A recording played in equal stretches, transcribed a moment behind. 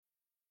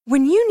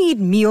When you need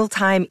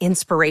mealtime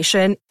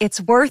inspiration,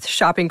 it's worth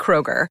shopping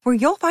Kroger, where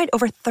you'll find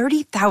over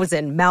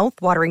 30,000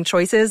 mouth-watering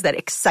choices that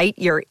excite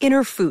your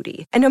inner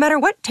foodie. And no matter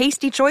what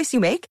tasty choice you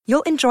make,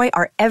 you'll enjoy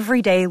our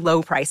everyday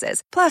low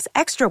prices, plus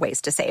extra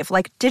ways to save,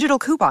 like digital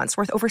coupons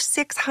worth over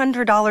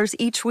 $600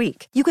 each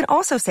week. You can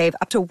also save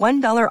up to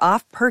 $1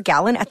 off per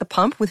gallon at the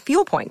pump with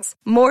fuel points.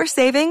 More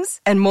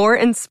savings and more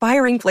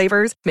inspiring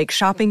flavors make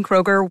shopping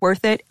Kroger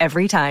worth it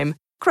every time.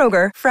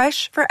 Kroger,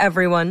 fresh for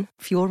everyone.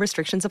 Fuel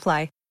restrictions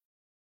apply.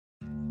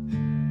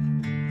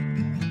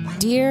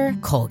 Dear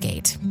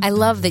Colgate, I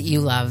love that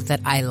you love that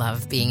I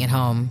love being at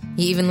home.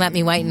 You even let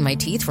me whiten my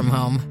teeth from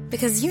home.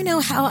 Because you know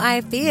how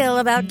I feel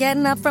about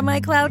getting up from my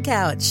cloud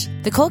couch.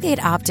 The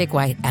Colgate Optic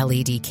White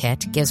LED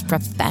Kit gives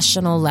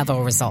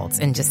professional-level results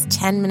in just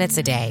 10 minutes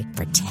a day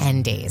for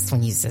 10 days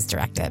when used as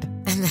directed.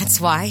 And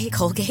that's why,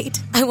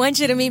 Colgate, I want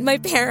you to meet my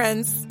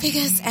parents.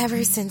 Because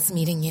ever since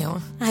meeting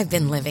you, I've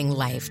been living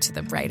life to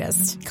the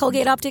brightest.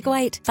 Colgate Optic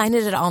White. Find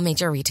it at all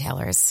major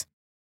retailers.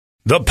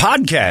 The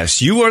podcast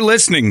you are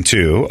listening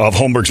to of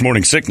Holmberg's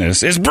Morning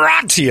Sickness is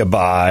brought to you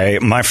by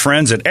my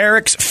friends at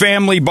Eric's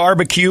Family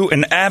Barbecue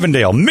in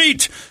Avondale.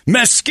 Meet,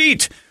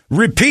 mesquite,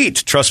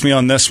 repeat. Trust me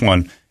on this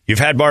one. You've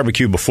had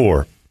barbecue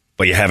before,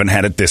 but you haven't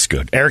had it this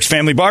good. Eric's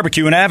Family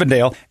Barbecue in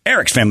Avondale,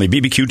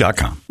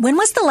 ericsfamilybbq.com. When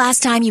was the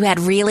last time you had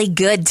really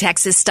good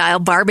Texas-style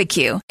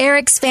barbecue?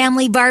 Eric's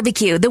Family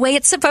Barbecue, the way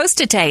it's supposed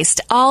to taste.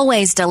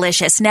 Always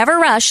delicious, never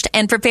rushed,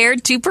 and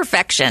prepared to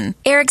perfection.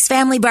 Eric's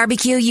Family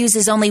Barbecue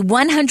uses only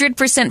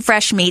 100%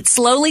 fresh meat,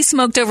 slowly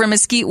smoked over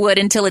mesquite wood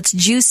until it's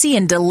juicy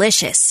and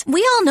delicious.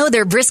 We all know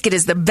their brisket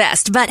is the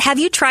best, but have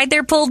you tried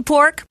their pulled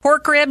pork,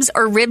 pork ribs,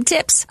 or rib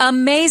tips?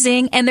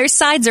 Amazing, and their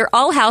sides are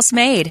all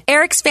house-made.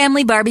 Eric's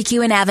Family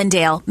Barbecue in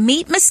Avondale.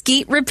 Meet,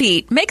 mesquite,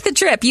 repeat. Make the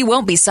trip. You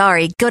won't be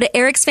sorry. Go to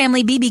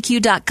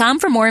ericsfamilybbq.com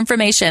for more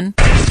information.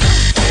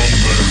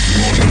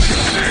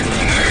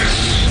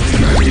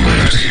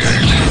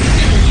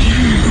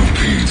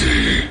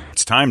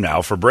 It's time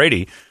now for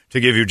Brady to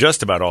give you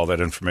just about all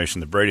that information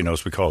that Brady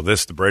knows. We call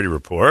this the Brady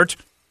Report.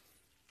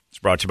 It's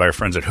brought to you by our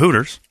friends at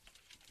Hooters,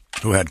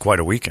 who had quite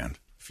a weekend,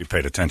 if you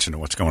paid attention to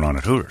what's going on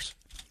at Hooters.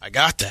 I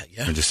got that,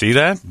 yeah. Did you see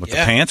that? With the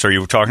pants? Are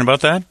you talking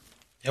about that?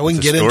 Yeah, we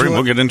can get into it.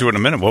 We'll get into it in a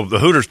minute. Well, the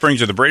Hooters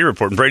brings you the Brady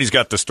Report, and Brady's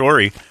got the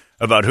story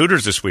about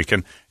Hooters this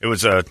weekend. It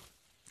was a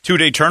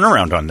 2-day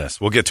turnaround on this.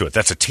 We'll get to it.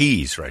 That's a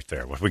tease right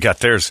there. What we got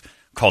there is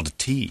called a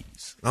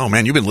tease. Oh,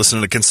 man, you've been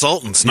listening to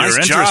consultants.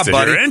 Nice job,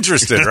 buddy. You're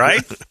interested,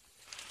 right?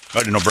 I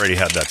didn't know Brady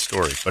had that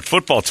story. But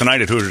football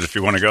tonight at Hooters, if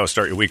you want to go,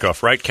 start your week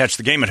off right. Catch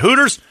the game at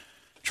Hooters.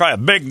 Try a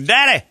Big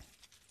Daddy.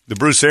 The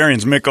Bruce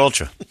Arians Mick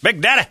Ultra.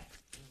 Big Daddy.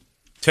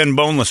 10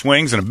 boneless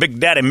wings and a Big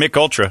Daddy Mick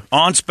Ultra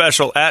on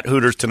special at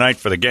Hooters tonight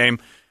for the game.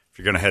 If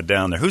you're going to head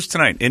down there. Who's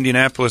tonight?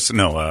 Indianapolis?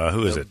 No,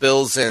 who is it?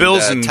 Bills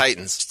and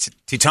Titans.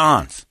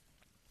 Titans.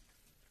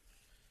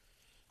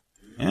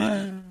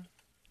 Yeah.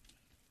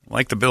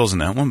 Like the Bills in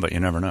that one, but you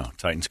never know.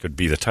 Titans could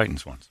be the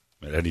Titans ones.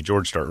 Let Eddie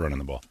George start running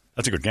the ball.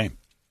 That's a good game.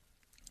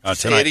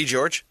 Tonight. Eddie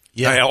George?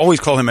 Yeah. I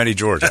always call him Eddie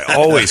George. I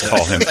always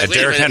call him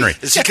Derrick Henry.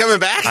 Is he coming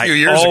back?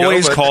 I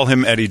always call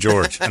him Eddie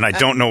George, and I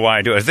don't know why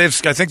I do it.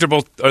 I think they're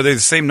both. Are they the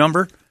same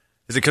number?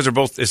 Is it because they're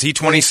both? Is he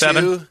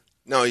 27?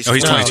 No, he's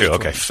 22.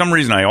 Okay. For some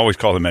reason, I always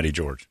call him Eddie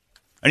George.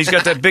 And he's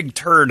got that big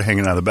turd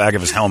hanging out of the back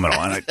of his helmet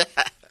on.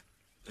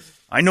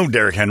 I know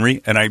Derrick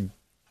Henry,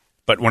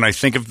 but when I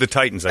think of the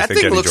Titans, I think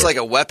Eddie George. That thing looks like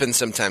a weapon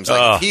sometimes.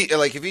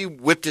 If he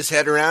whipped his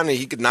head around,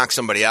 he could knock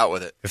somebody out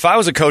with it. If I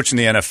was a coach in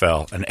the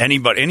NFL and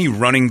any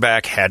running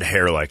back had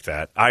hair like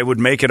that, I would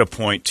make it a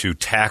point to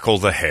tackle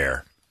the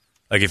hair.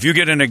 Like if you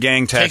get in a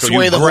gang tackle,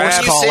 you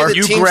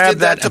grab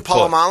that to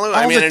Polamalu.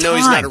 I mean, I know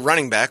he's not a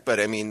running back, but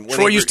I mean,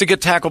 Troy used to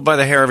get tackled by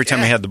the hair every time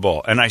he had the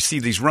ball, and I see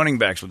these running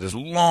backs with this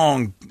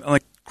long,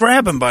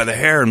 grab him by the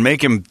hair and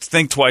make him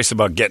think twice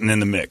about getting in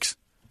the mix.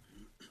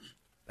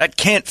 That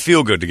can't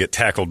feel good to get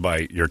tackled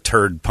by your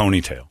turd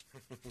ponytail.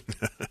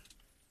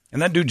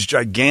 And that dude's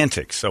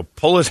gigantic, so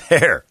pull his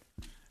hair.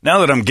 Now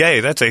that I'm gay,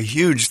 that's a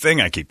huge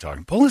thing I keep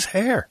talking. Pull his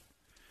hair.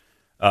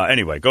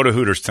 Anyway, go to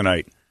Hooters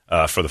tonight.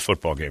 For the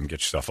football game.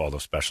 Get yourself all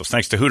those specials.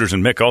 Thanks to Hooters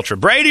and Mick Ultra.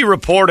 Brady,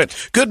 report it.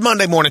 Good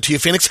Monday morning to you,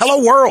 Phoenix.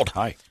 Hello, world.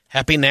 Hi.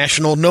 Happy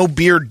National No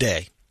Beard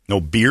Day. No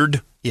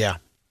beard? Yeah.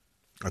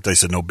 I thought you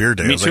said no beard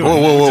day. Me too. Like,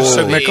 whoa. Just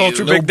said Mick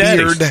Ultra no Big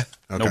Daddies. Beard.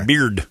 Okay. No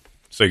beard.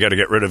 So you got to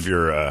get rid of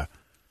your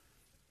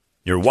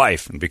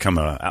wife and become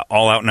a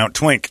all out and out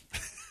twink.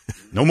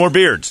 No more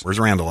beards.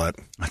 Where's Randall at?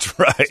 That's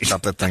right.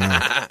 Stop that thing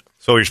out.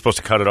 So you're supposed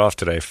to cut it off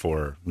today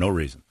for no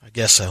reason. I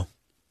guess so.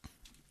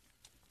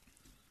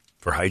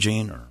 For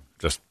hygiene or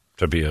just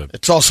to be a...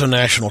 It's also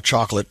National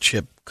Chocolate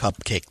Chip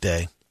Cupcake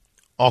Day.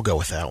 I'll go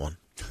with that one.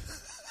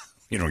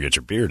 You don't get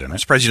your beard in it. I'm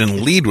surprised you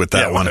didn't lead with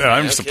that one.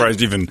 I'm surprised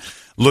you even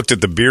looked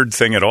at the beard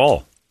thing at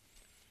all.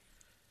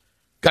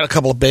 Got a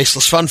couple of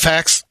baseless fun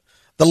facts.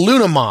 The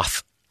Luna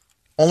moth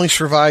only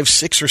survives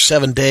 6 or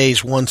 7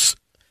 days once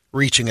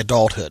reaching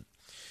adulthood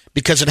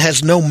because it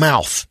has no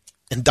mouth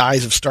and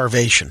dies of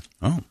starvation.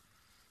 Oh.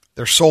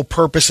 Their sole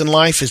purpose in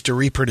life is to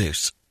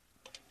reproduce.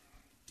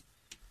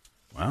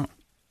 Wow.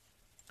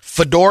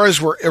 Fedoras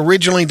were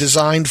originally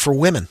designed for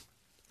women.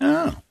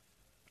 Oh.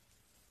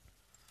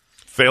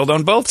 Failed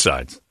on both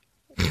sides.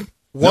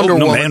 Wonder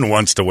no Woman. man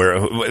wants to wear.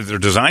 They're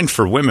designed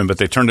for women, but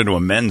they turned into a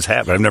men's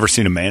hat. But I've never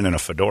seen a man in a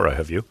fedora.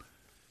 Have you?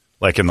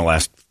 Like in the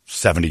last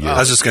 70 years. I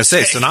was just going to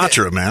say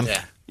Sinatra, man.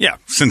 Yeah,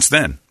 since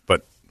then.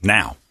 But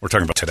now we're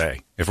talking about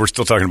today. If we're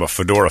still talking about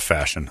fedora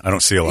fashion, I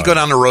don't see a lot. You go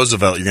down to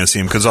Roosevelt, you're going to see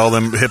them because all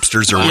them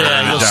hipsters are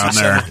wearing it down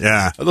there.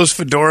 Yeah, are those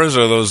fedoras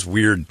or those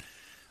weird,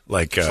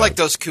 like it's like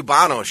those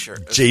Cubano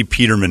shirts, J.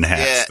 Peterman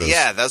hats?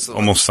 That's the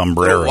almost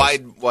sombreros,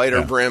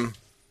 wider brim.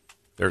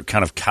 They're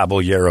kind of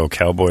caballero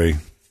cowboy.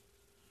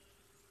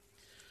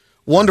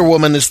 Wonder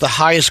Woman is the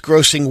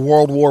highest-grossing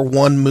World War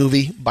I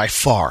movie by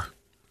far.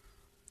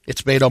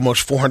 It's made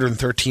almost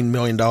 $413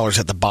 million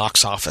at the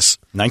box office.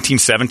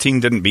 1917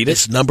 didn't beat it?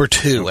 It's number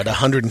 2 at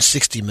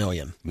 $160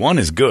 million. One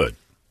is good.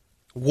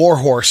 War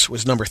Horse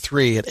was number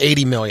 3 at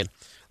 $80 million.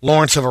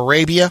 Lawrence of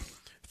Arabia,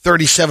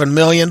 $37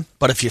 million.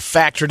 But if you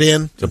factored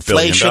in it's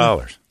inflation, $1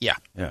 billion. Yeah.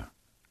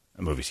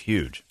 That movie's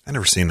huge. I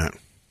never seen that.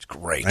 It's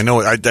great. I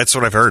know. That's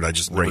what I've heard. I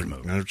just great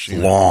never movie.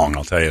 seen long,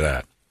 I'll tell you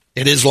that.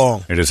 It is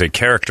long. It is a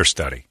character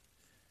study.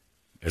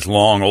 It's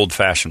long,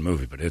 old-fashioned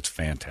movie, but it's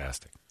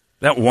fantastic.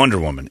 That Wonder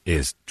Woman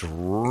is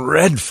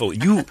dreadful.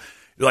 You,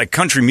 like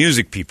country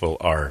music people,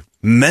 are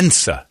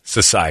Mensa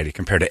society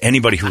compared to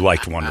anybody who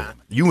liked Wonder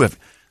Woman. You have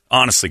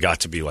honestly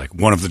got to be like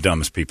one of the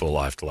dumbest people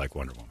alive to like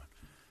Wonder Woman.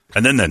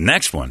 And then the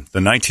next one,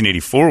 the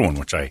 1984 one,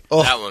 which I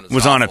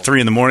was on at 3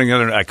 in the morning.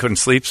 I couldn't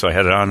sleep, so I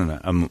had it on,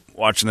 and I'm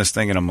watching this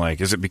thing, and I'm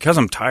like, is it because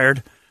I'm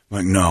tired? I'm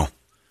like, no.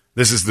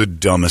 This is the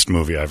dumbest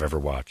movie I've ever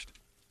watched.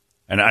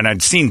 And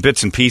I'd seen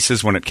bits and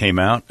pieces when it came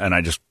out, and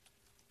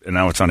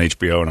now it's on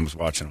HBO, and I was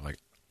watching it like,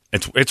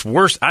 it's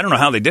worse. I don't know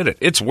how they did it.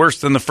 It's worse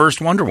than the first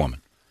Wonder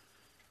Woman,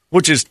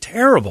 which is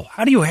terrible.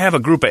 How do you have a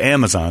group of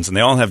Amazons, and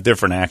they all have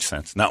different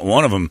accents? Not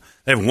one of them.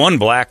 They have one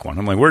black one.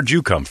 I'm like, where'd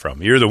you come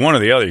from? You're the one or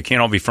the other. You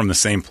can't all be from the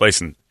same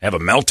place and have a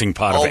melting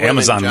pot of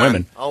Amazon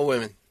women. All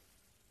women.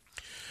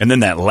 And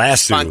then that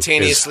last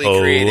spontaneously is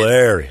created.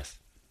 Hilarious.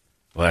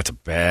 Well, that's a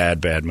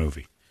bad, bad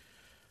movie.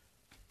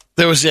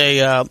 There was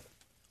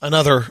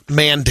another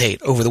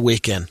mandate over the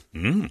weekend.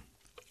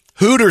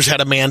 Hooters had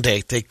a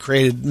mandate. They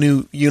created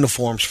new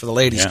uniforms for the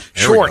ladies. Yeah,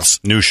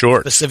 shorts. New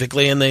shorts.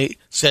 Specifically, and they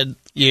said,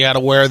 you got to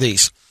wear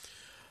these.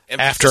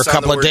 After a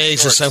couple of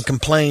days of some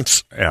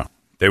complaints. Yeah.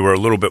 They were a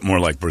little bit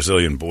more like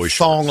Brazilian boy shorts.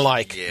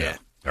 Thong-like. Yeah.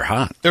 They're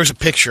hot. There's a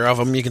picture of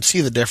them. You can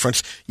see the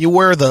difference. You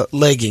wear the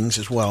leggings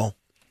as well.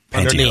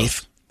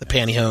 Underneath. The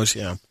pantyhose,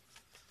 yeah.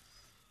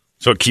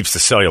 So it keeps the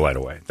cellulite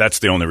away. That's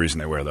the only reason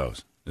they wear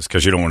those. Is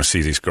because you don't want to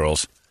see these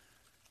girls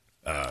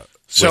without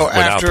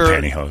the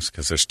pantyhose,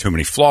 because there's too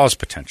many flaws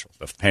potential.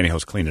 The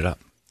pantyhose clean it up.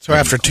 So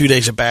after 2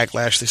 days of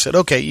backlash, they said,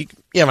 okay, you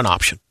have an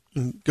option.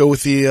 You can go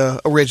with the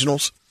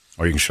originals.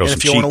 Or you can show and some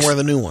if you cheeks. want to wear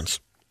the new ones.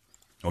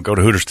 We'll go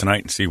to Hooters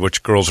tonight and see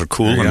which girls are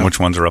cool and which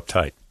ones are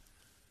uptight.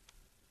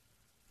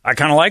 I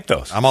kind of like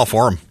those. I'm all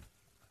for them.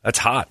 That's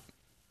hot.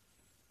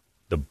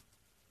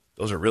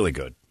 Those are really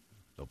good,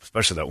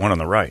 especially that one on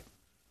the right.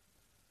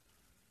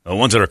 The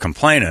ones that are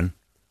complaining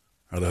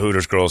are the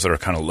Hooters girls that are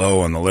kind of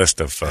low on the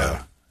list of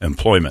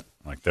employment.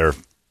 Like they're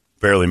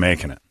barely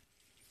making it.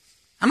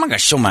 I'm not going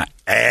to show my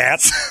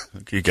ass.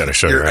 You got to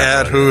show your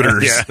ass. You're at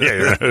Hooters. Yeah,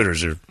 you're at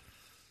Hooters.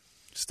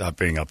 Stop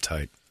being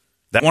uptight.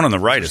 That one on the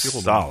right is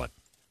solid.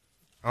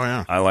 Oh,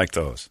 yeah. I like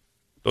those.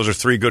 Those are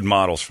 3 good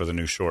models for the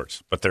new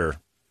shorts, but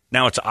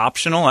now it's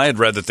optional. I had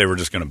read that they were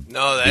just going to be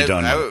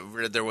done. I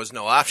read there was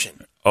no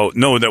option. Oh,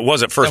 no, that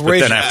was at first, but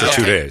then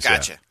after 2 days.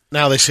 Gotcha. Yeah.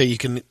 Now they say you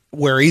can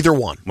wear either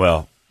one.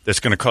 Well, that's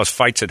going to cause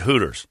fights at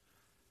Hooters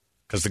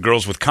because the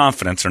girls with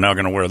confidence are now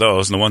going to wear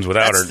those, and the ones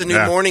without That's the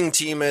new morning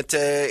team at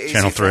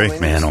Channel 3.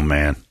 Man, oh,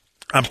 man.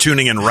 I'm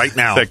tuning in right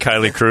now. That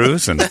Kylie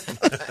Cruz. And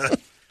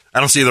I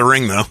don't see the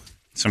ring, though.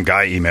 Some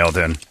guy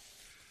emailed in.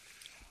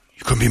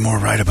 You couldn't be more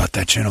right about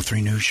that Channel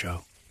 3 news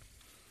show.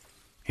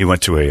 He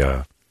went to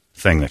a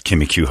thing that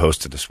Kimmy Q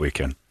hosted this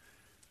weekend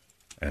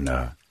and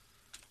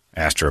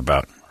asked her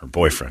about her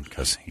boyfriend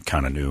because he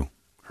kind of knew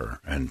her,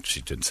 and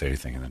she didn't say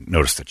anything, and then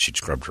noticed that she'd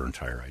scrubbed her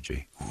entire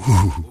IG.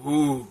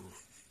 Ooh.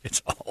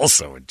 It's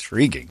also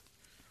intriguing.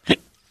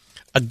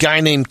 A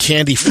guy named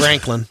Candy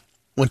Franklin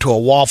went to a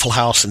Waffle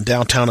House in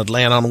downtown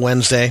Atlanta on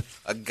Wednesday.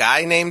 A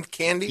guy named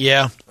Candy?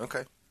 Yeah.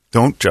 Okay.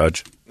 Don't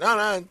judge.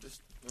 No.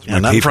 Yeah,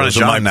 not in front of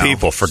John now.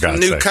 People, for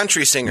God's sake. New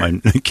country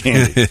singer.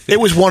 Candy. It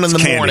was 1 in the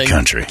Candy morning.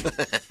 Country.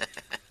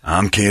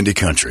 I'm Candy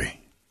Country.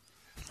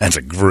 That's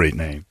a great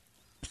name.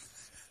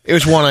 It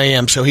was 1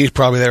 a.m., so he's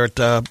probably there at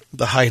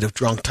the height of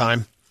drunk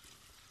time.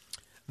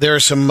 There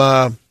are some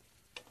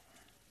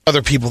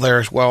other people there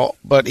as well,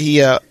 but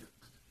he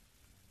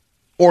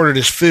ordered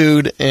his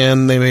food,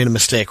 and they made a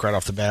mistake right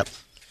off the bat.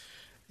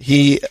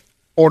 He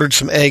ordered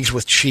some eggs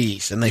with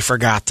cheese, and they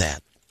forgot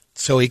that.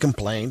 So he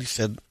complained. He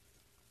said,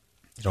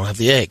 you don't have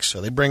the eggs.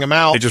 So they bring him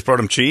out. They just brought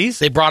him cheese?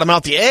 They brought him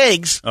out the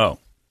eggs. Oh.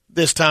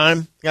 This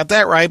time. Got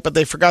that right, but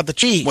they forgot the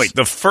cheese. Wait,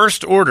 the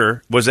first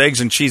order was eggs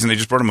and cheese, and they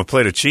just brought him a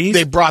plate of cheese?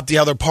 They brought the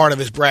other part of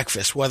his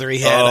breakfast, whether he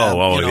had a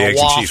the eggs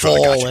waffle, and cheese.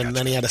 Right, gotcha. and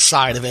then he had a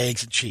side of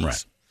eggs and cheese.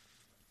 Right.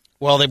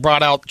 Well, they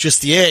brought out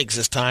just the eggs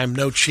this time,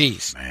 no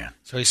cheese. Man.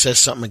 So he says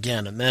something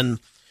again. And then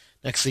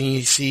next thing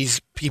he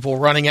sees people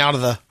running out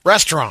of the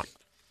restaurant.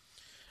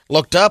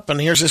 Looked up, and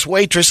here's this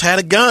waitress had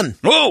a gun.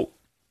 Whoa!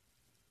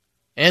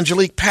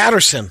 Angelique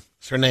Patterson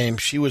is her name.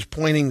 She was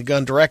pointing the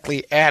gun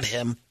directly at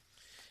him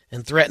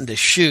and threatened to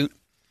shoot.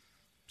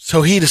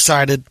 So he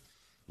decided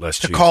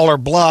to call her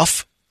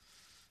bluff.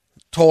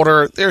 Told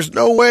her, there's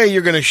no way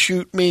you're going to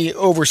shoot me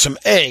over some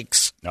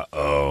eggs.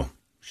 Uh-oh.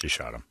 She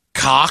shot him.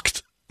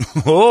 Cocked.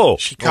 Oh.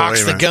 She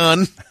cocks the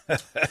gun.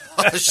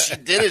 She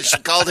did it. She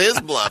called his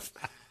bluff.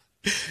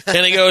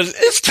 And he goes,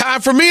 it's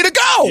time for me to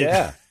go.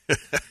 Yeah.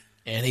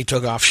 And he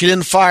took off. She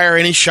didn't fire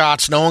any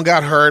shots. No one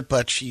got hurt,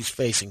 but she's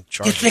facing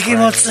charges. You think he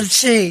wants some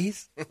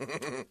cheese?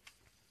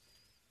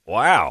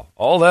 Wow.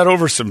 All that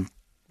over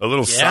a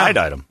little side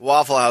item.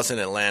 Waffle House in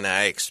Atlanta,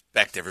 I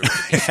expect everyone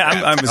to be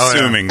I'm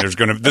assuming there's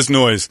this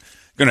noise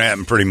going to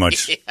happen pretty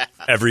much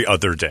every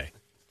other day.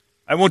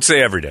 I won't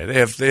say every day.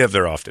 They have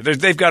their off day.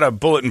 They've got a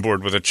bulletin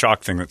board with a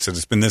chalk thing that says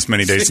it's been this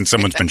many days since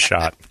someone's been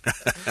shot.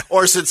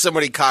 Or since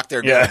somebody cocked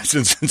their gun. Yeah,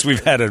 since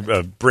we've had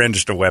a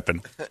brandished a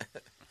weapon.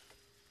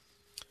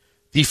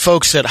 The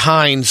folks at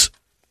Heinz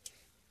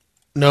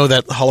know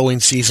that Halloween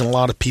season, a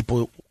lot of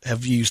people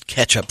have used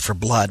ketchup for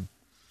blood.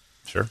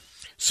 Sure.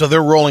 So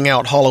they're rolling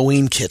out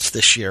Halloween kits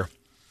this year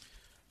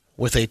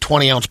with a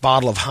 20-ounce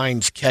bottle of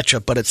Heinz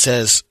ketchup, but it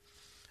says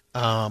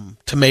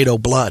tomato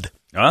blood.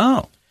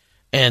 Oh.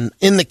 And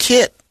in the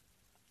kit,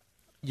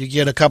 you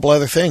get a couple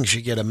other things.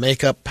 You get a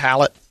makeup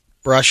palette,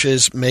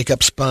 brushes,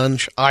 makeup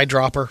sponge,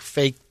 eyedropper,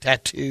 fake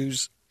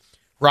tattoos,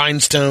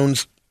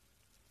 rhinestones,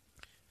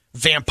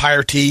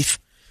 vampire teeth,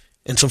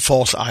 and some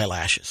false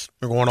eyelashes.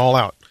 They're going all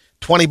out.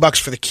 $20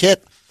 for the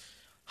kit,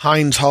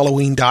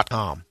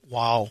 HeinzHalloween.com.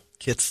 While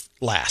kits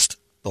last,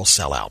 they'll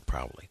sell out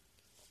probably.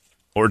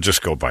 Or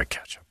just go buy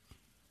ketchup.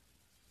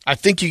 I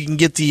think you can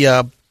get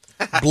the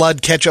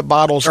blood ketchup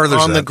bottles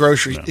on the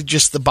grocery. No.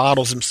 Just the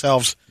bottles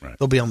themselves, right.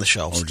 They'll be on the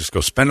shelves. Or just go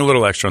spend a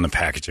little extra on the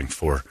packaging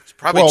for It's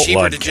probably cheaper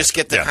blood to just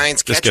ketchup. get the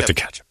Heinz ketchup. Just get the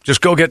ketchup.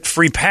 Just go get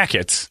free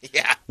packets.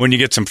 Yeah. When you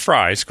get some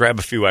fries, grab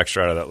a few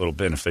extra out of that little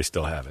bin if they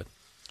still have it.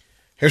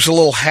 Here's a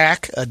little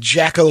hack, a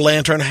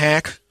jack-o'-lantern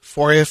hack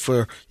for you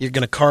for you're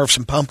going to carve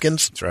some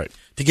pumpkins. That's right.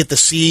 To get the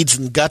seeds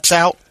and guts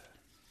out,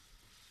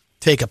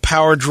 take a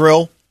power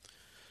drill,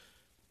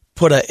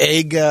 put an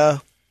egg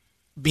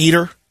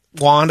beater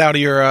wand out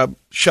of your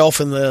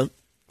shelf in the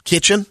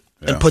kitchen,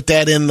 and put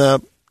that in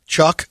the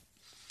chuck,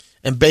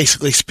 and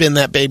basically spin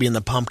that baby in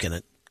the pumpkin.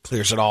 It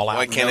clears it all out.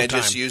 Why can't I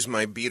time. just use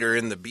my beater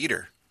in the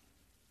beater?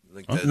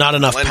 Like Not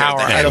enough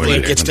power. I don't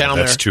think it gets down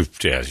That's there.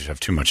 too. Yeah, you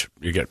have too much.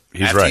 He's I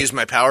have right. to use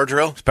my power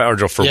drill? It's power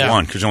drill for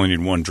one because you only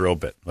need one drill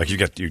bit. Like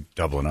you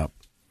doubling up.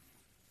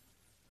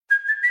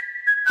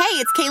 Hey,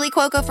 it's Kaylee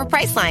Cuoco for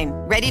Priceline.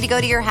 Ready to go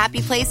to your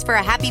happy place for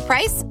a happy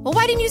price? Well,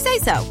 why didn't you say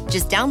so?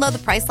 Just download the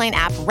Priceline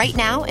app right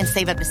now and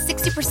save up to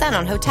 60%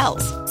 on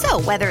hotels.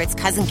 So whether it's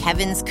Cousin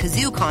Kevin's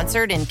Kazoo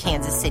Concert in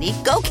Kansas City,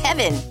 go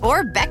Kevin,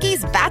 or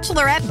Becky's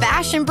Bachelorette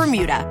Bash in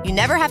Bermuda, you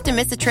never have to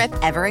miss a trip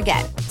ever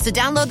again. So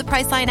download the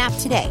Priceline app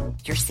today.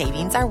 Your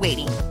savings are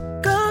waiting.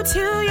 Go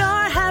to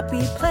your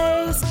happy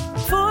place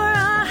for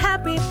a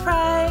happy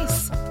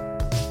price.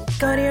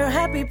 Go to your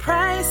happy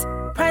price,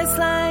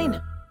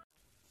 Priceline.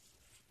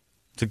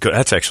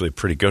 That's actually a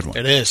pretty good one.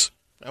 It is.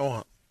 I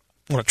want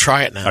to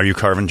try it now. Are you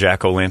carving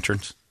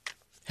jack-o'-lanterns?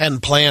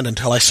 Hadn't planned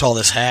until I saw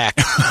this hack.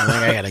 I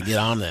think I got to get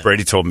on that.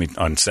 Brady told me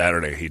on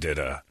Saturday he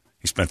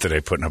spent the day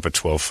putting up a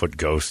 12-foot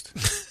ghost.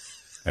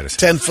 At his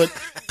 10-foot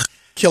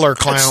killer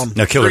clown.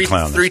 No, killer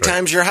clown. Three that's right.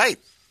 times your height.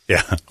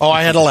 Yeah. Oh,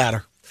 I had a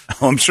ladder.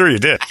 Oh, I'm sure you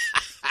did.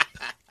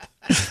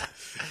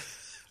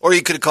 Or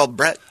you could have called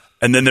Brett.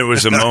 And then there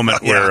was a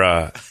moment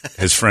where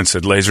his friend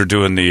said, Laser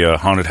doing the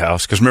haunted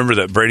house. Because remember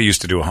that Brady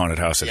used to do a haunted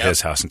house at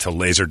his house until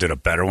Laser did a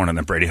better one, and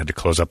then Brady had to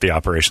close up the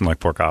operation like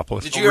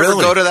Porkopolis. Did you ever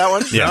go to that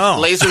one? Yeah.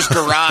 Laser's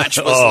garage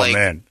was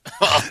man.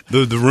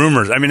 The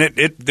rumors. I mean,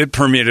 it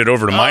permeated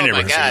over to my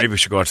neighborhood. God. So maybe we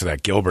should go out to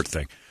that Gilbert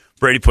thing.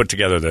 Brady put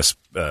together this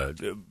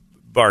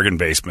bargain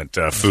basement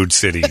food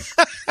city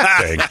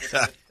thing.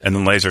 And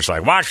then Laser's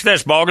like, watch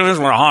this, Bogan. This is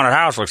what a haunted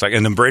house looks like.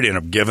 And then Brady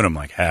ended up giving him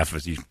like half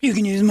of it. You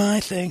can use my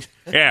things.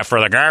 Yeah, for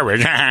the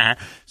garbage.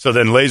 So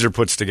then Laser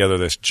puts together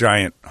this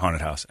giant haunted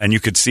house. And you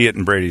could see it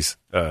in Brady's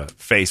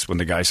face when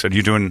the guy said,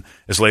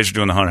 is Laser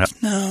doing the haunted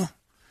house?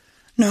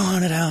 No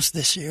haunted house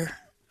this year.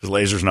 Because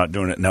Laser's not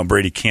doing it. Now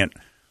Brady can't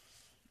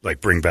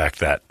bring back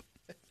that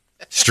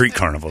street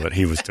carnival that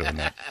he was doing,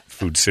 that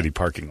Food City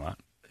parking lot.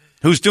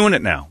 Who's doing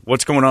it now?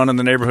 What's going on in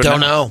the neighborhood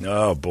Don't now?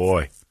 know. Oh,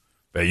 boy.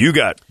 But you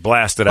got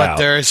blasted out.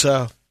 But there's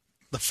the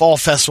fall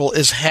festival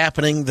is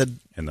happening the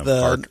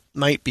park?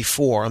 night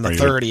before on the Are you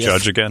 30th. a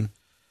judge again?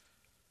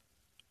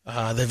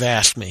 They've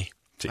asked me.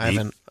 To I eat?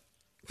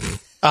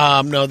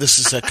 haven't. No, this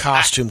is a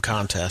costume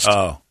contest.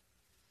 Oh.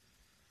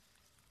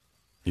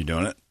 You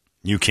doing it?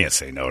 You can't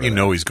say no to You that.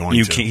 know he's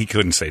going to. He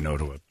couldn't say no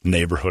to a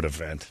neighborhood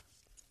event.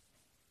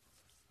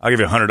 I'll give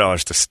you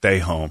 $100 to stay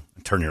home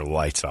and turn your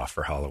lights off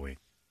for Halloween.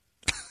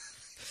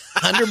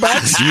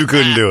 $100? You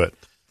couldn't do it.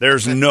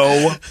 There's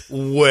no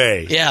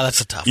way. Yeah,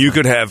 that's a tough You one.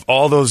 could have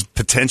all those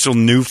potential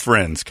new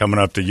friends coming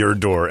up to your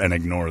door and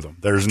ignore them.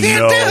 There's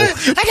no. I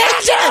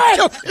can't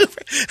do it.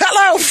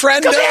 Hello,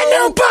 friendo. There's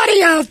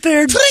nobody out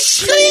there.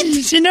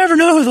 Jeez, you never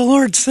know who the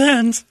Lord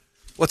sends.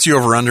 What's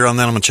your over-under on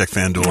that? I'm going to check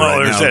FanDuel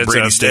right now.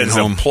 Brady staying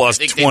home. Plus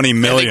 20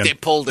 million. I think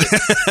they pulled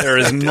it. There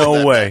is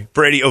no way.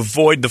 Brady,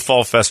 avoid the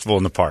fall festival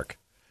in the park.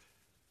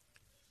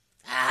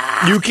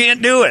 You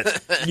can't do it.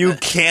 You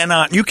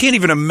cannot. You can't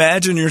even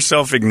imagine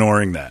yourself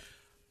ignoring that.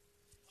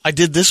 I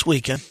did this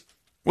weekend.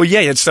 Well, yeah,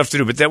 you had stuff to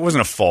do, but that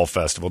wasn't a fall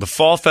festival. The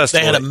fall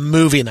festival. They had a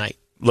movie night.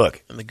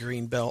 Look. In the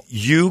Green Belt.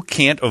 You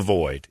can't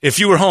avoid. If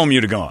you were home,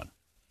 you'd have gone.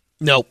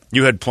 Nope.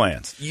 You had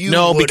plans.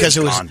 No, because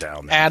it was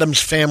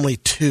Addams Family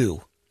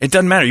 2. It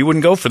doesn't matter. You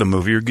wouldn't go for the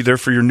movie. You're there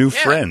for your new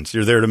friends.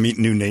 You're there to meet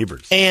new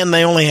neighbors. And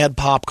they only had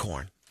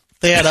popcorn.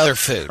 They had other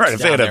food. Right.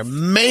 If they had there.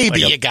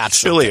 Maybe like you got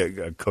chili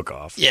something.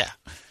 cook-off. Yeah.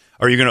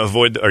 Are you going to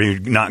avoid? Are you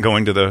not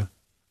going to the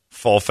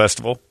fall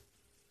festival?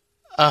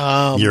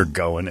 You're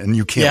going, and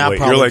you can't wait.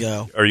 Probably You're like,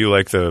 go. Are you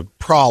like the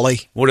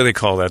Probably. What do they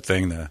call that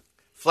thing? The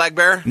Flag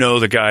bearer?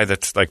 No, the guy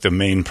that's like the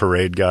main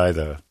parade guy.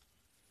 The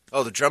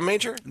drum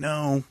major?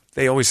 No,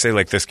 they always say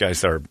like this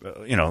guy's our.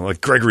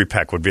 Like Gregory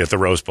Peck would be at the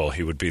Rose Bowl.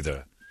 He would be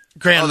the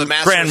Grand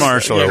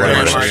Marshal. Yeah, or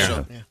whatever. Grand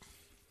Marshal. Yeah.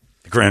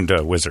 The Grand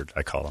Wizard,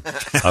 I call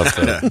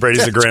him.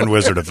 Brady's the Grand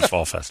Wizard of the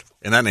fall festival.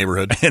 In that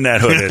neighborhood. In that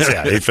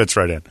hood, he fits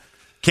right in.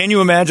 Can you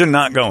imagine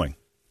not going?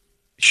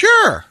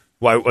 Sure.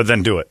 Why? Well,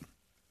 then do it.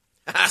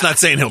 It's not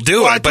saying he'll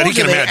do it, but he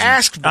can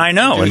imagine. I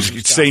know, and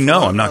say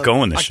no. I'm not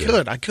going this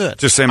year. I could.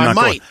 Just say I'm not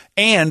going.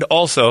 And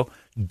also,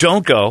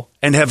 don't go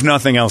and have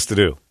nothing else to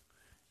do.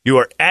 You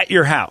are at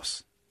your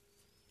house.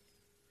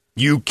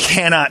 You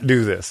cannot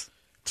do this.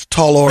 It's a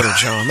tall order,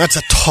 John. That's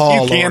a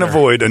tall order. You can't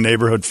avoid a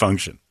neighborhood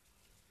function.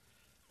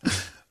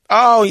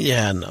 Oh,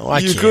 yeah, no, I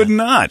can't. You could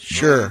not.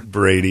 Sure.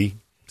 Brady,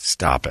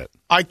 stop it.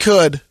 I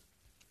could.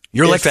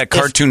 You're like that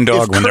cartoon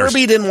dog if when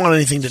Kirby didn't want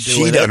anything to do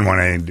with it. She doesn't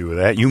want anything to do with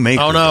that. You make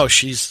her. Oh, no,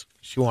 she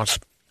wants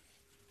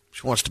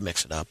to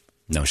mix it up.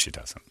 No, she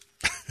doesn't.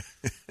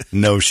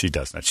 No, she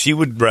doesn't. She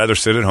would rather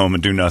sit at home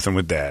and do nothing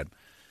with Dad.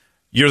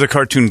 You're the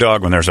cartoon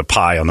dog when there's a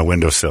pie on the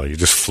windowsill. You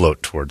just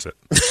float towards it.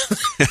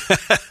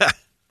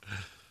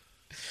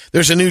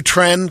 There's a new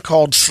trend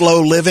called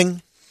slow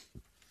living.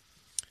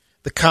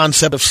 The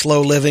concept of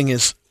slow living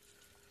is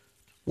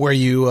where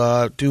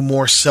you do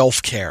more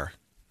self-care.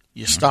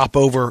 You stop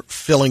over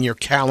filling your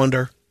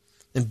calendar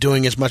and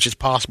doing as much as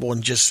possible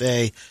and just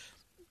say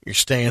you're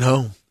staying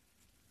home.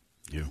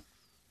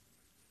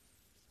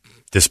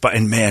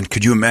 And man,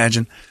 could you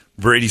imagine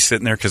Brady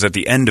sitting there? Because at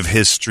the end of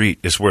his street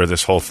is where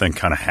this whole thing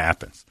kind of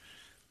happens.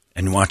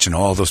 And watching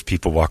all those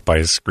people walk by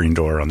his screen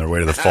door on their way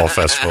to the fall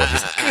festival.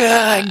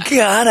 I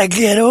gotta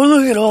get. Oh,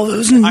 look at all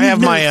those. I have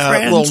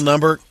my little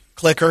number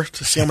clicker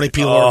to see how many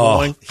people are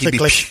going. He'd be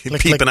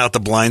peeping out the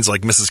blinds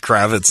like Mrs.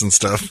 Kravitz and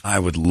stuff. I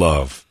would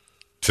love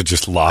to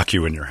just lock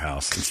you in your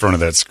house in front of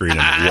that screen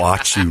and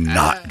watch you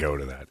not go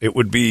to that. It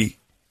would be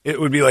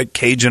like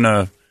caging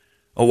a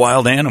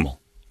wild animal.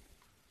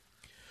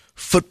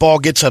 Football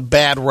gets a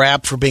bad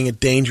rap for being a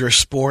dangerous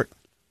sport.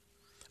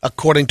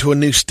 According to a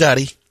new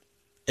study,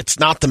 it's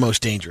not the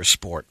most dangerous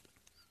sport.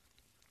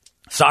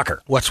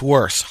 Soccer. What's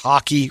worse?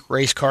 Hockey,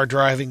 race car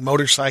driving,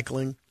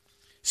 motorcycling,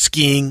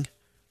 skiing,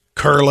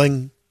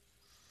 curling.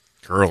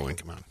 Curling,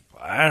 come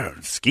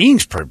on.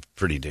 Skiing's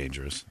pretty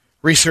dangerous.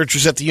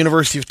 Researchers at the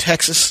University of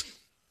Texas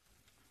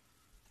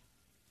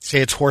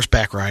say it's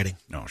horseback riding.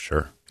 No,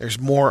 sure. There's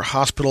more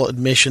hospital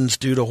admissions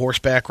due to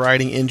horseback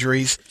riding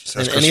injuries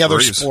than any other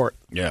sport.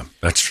 Yeah,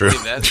 that's true.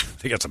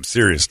 They got some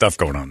serious stuff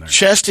going on there.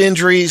 Chest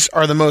injuries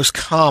are the most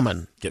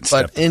common,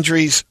 but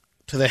injuries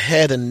to the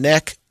head and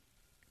neck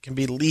can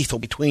be lethal.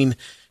 Between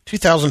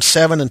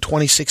 2007 and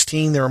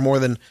 2016, there were more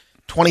than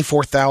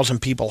 24,000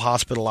 people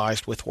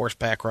hospitalized with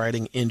horseback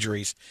riding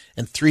injuries,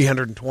 and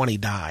 320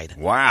 died.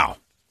 Wow.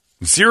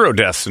 0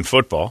 deaths in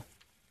football.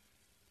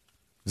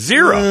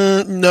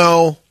 0.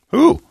 No.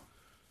 Who?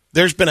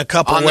 There's been a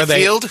couple on where the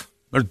field.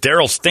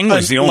 Daryl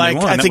Stingley's the only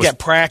one. I think at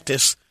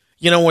practice,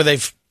 where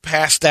they've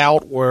passed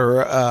out,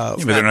 where but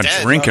they're not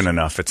drinking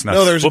enough. It's not.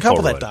 No, there's a couple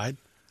related. that died.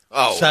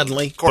 Oh,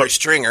 suddenly, Corey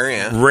Stringer.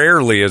 Yeah.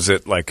 Rarely is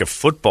it like a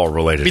football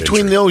related.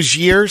 Between those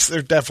years,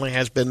 there definitely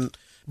has been,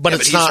 but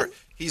it's not.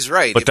 He's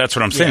right. But that's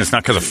what I'm saying. It's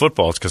not because of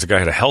football. It's because the guy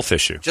had a health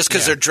issue. Just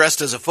because they're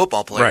dressed as a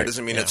football player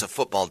doesn't mean it's a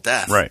football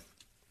death. Right.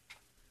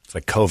 It's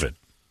like COVID.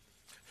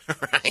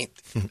 Right.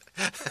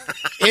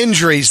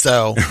 Injuries,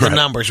 though, the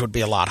numbers would be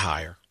a lot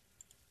higher.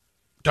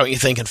 Don't you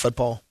think in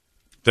football?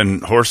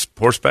 Than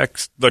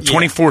horsebacks? The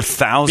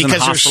 24,000 hospitalizations?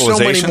 Because there's so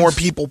many more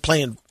people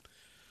playing.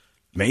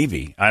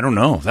 Maybe. I don't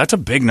know. That's a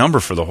big number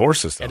for the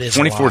horses, though. It is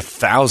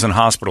 24,000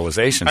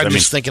 hospitalizations. I'm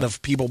just thinking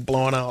of people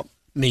blowing out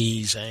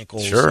knees,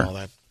 ankles, all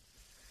that.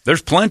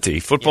 There's plenty.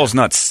 Football's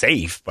not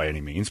safe by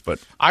any means, but...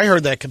 I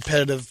heard that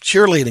competitive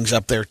cheerleading's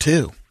up there,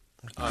 too.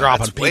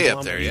 Dropping people way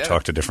up there, You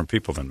talk to different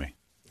people than me.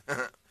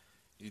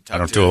 I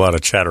don't to do a lot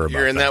of chatter about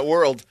You're in that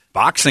world.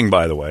 Boxing,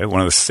 by the way, one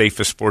of the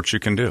safest sports you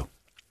can do,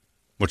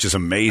 which is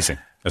amazing.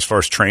 As far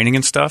as training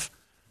and stuff,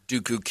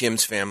 Dooku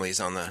Kim's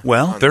family's on the.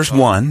 Well, there's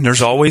one.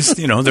 There's always,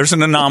 there's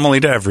an anomaly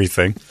to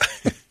everything.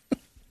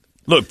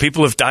 Look,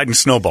 people have died in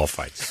snowball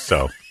fights,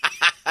 so.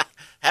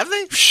 Have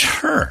they?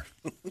 Sure.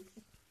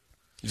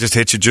 He just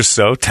hits you just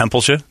so,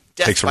 temples you,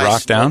 takes a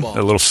rock down,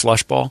 a little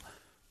slush ball.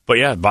 But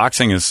yeah,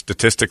 boxing is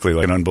statistically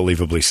like an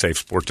unbelievably safe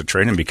sport to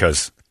train in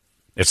because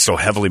it's so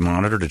heavily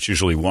monitored. It's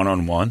usually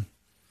one-on-one.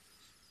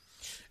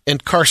 In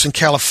Carson,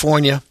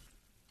 California,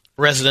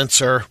 residents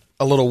are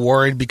a little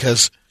worried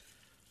because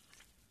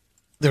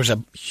there's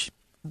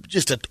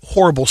just a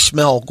horrible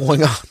smell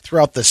going on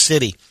throughout the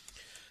city.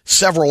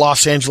 Several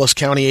Los Angeles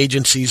County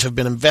agencies have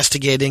been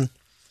investigating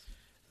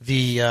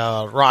the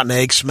rotten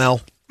egg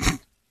smell.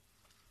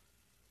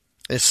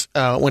 This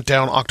went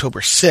down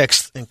October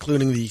 6th,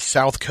 including the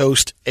South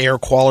Coast Air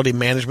Quality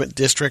Management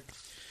District.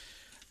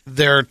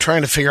 They're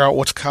trying to figure out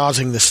what's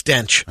causing the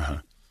stench. Uh-huh.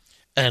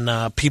 And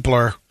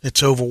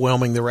it's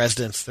overwhelming the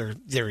residents. They're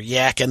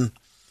yakking.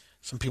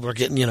 Some people are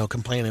getting,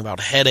 complaining about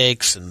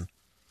headaches. And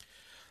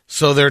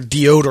so they're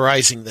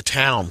deodorizing the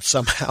town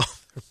somehow.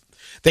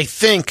 They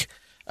think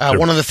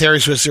one of the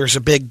theories was there's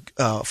a big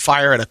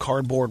fire at a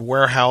cardboard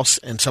warehouse,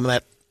 and some of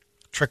that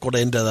trickled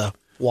into the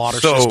water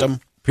system.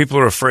 People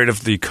are afraid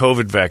of the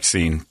COVID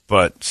vaccine,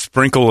 but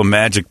sprinkle a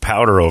magic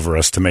powder over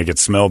us to make it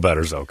smell better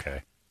is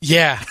okay.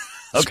 Yeah.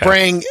 Okay.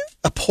 Spraying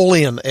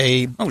Apollyon,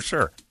 a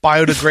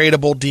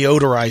biodegradable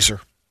deodorizer.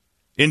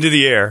 Into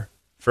the air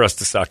for us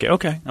to suck it.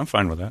 Okay, I'm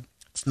fine with that.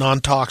 It's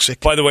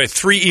non-toxic. By the way,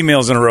 3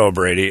 emails in a row,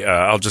 Brady.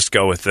 I'll just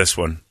go with this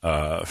one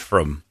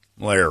from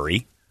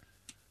Larry.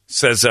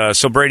 Says,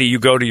 so Brady, you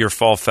go to your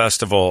fall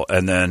festival,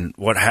 and then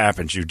what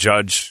happens? You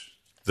judge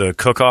the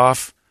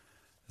cook-off?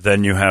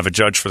 Then you have a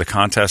judge for the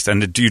contest.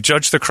 And do you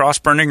judge the cross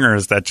burning, or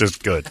is that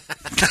just good?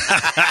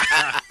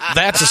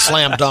 That's a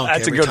slam dunk.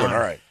 That's a good one. All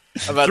right.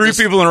 3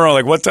 people in a row,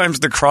 like, what time's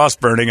the cross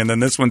burning? And then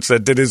this one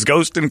said, did his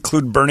ghost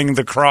include burning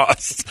the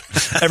cross?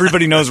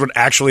 Everybody knows what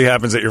actually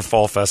happens at your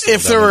fall festival.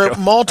 If there are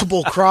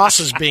multiple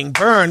crosses being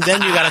burned,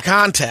 then you got a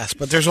contest,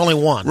 but there's only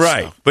one.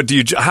 Right. So. But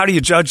how do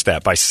you judge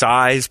that? By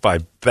size? By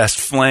best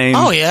flame?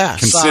 Oh, yeah.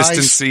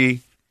 Consistency?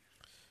 Size.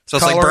 So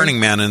it's like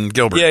Burning Man and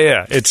Gilbert.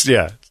 Yeah.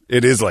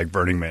 It is like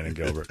Burning Man and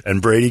Gilbert.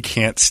 And Brady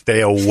can't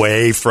stay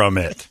away from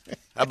it.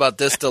 How about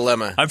this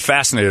dilemma? I'm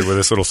fascinated with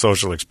this little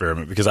social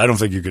experiment because I don't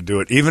think you could do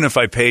it, even if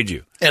I paid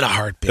you. In a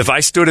heartbeat. If I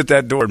stood at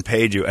that door and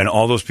paid you and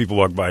all those people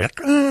walked by,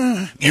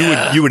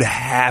 you would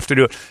have to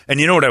do it. And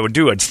you know what I would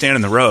do? I'd stand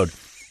in the road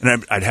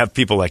and I'd have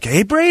people like,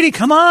 hey, Brady,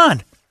 come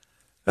on.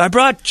 I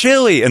brought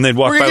chili. And they'd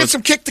walk by. We're going to get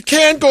some kick the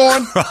can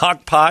going.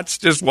 Crock pots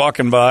just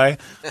walking by.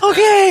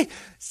 Okay.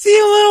 See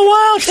you in a little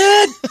while,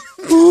 Ted.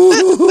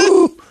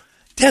 Ooh.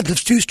 Ted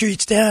lives 2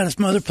 streets down. His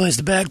mother plays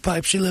the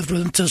bagpipe. She lived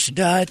with him until she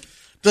died.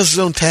 Does his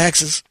own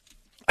taxes.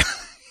 He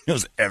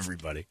knows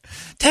everybody.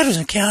 Ted was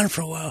in county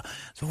for a while.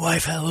 The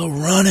wife had a little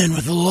run-in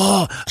with the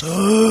law.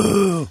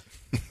 Oh.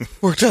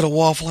 Worked at a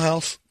Waffle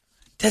House.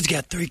 Ted's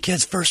got 3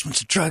 kids. First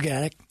one's a drug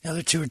addict. The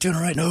other 2 are doing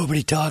all right.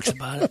 Nobody talks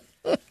about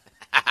it.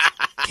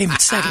 Came in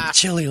second to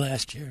Chile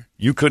last year.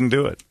 You couldn't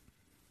do it.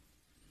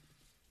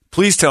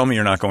 Please tell me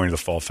you're not going to the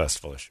Fall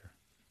Festival this year.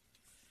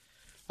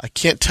 I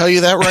can't tell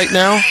you that right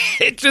now.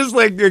 It's just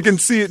like you can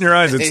see it in your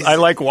eyes. I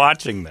like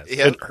watching this.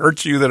 Yep. It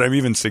hurts you that I'm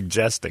even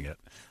suggesting it.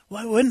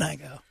 Why wouldn't I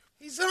go?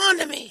 He's on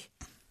to me.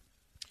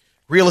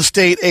 Real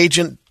estate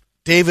agent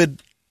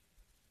David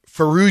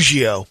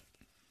Ferrugio.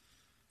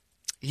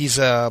 He's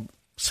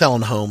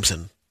selling homes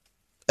in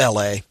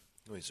L.A.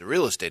 Oh, he's a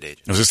real estate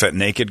agent. Was this that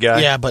naked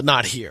guy? Yeah, but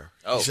not here.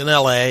 Oh. He's in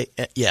L.A.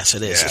 Yes,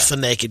 it is. Yeah. It's the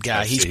naked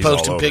guy. He's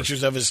posting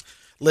pictures of his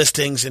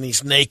listings, and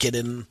he's naked,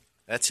 and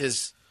that's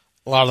his...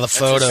 A lot of the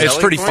photos. It's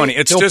pretty funny.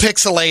 He'll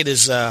pixelate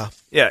his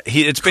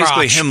it's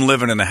basically him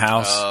living in the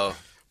house. Oh.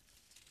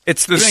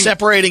 He's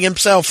separating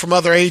himself from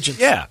other agents.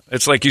 Yeah.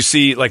 It's like you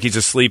see, like he's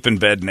asleep in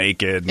bed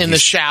naked. In the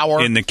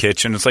shower. In the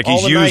kitchen. It's like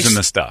he's using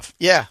the stuff.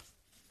 Yeah.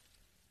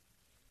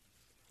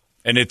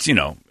 And it's,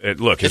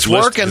 it's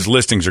working. His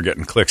listings are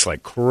getting clicks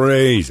like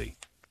crazy.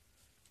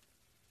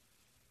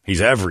 He's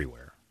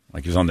everywhere.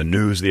 Like he was on the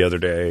news the other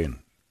day. And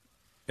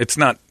it's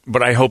not,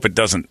 but I hope it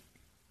doesn't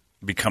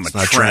become a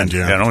trend.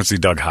 Yeah, I don't want to see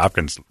Doug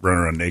Hopkins running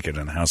around naked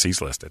in the house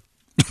he's listed.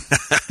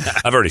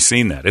 I've already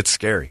seen that. It's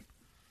scary.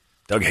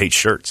 Doug hates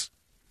shirts.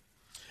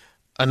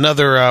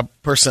 Another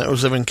person that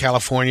was living in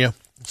California,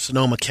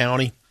 Sonoma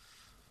County,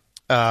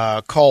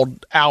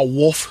 called Al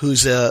Wolf,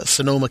 who's a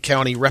Sonoma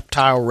County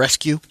reptile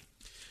rescue.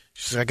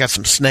 She said, I got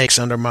some snakes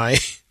under my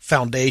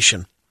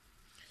foundation.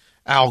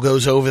 Al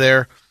goes over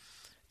there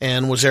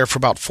and was there for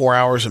about 4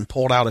 hours and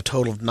pulled out a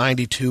total of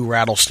 92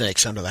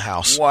 rattlesnakes under the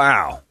house.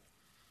 Wow.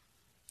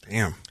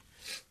 Damn.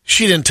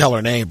 She didn't tell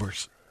her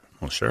neighbors.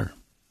 Well, sure.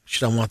 She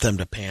don't want them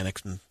to panic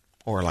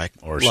or look,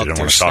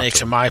 there's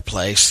snakes in my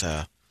place.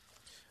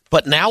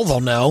 But now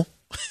they'll know.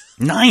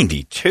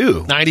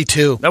 92?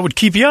 92. That would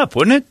keep you up,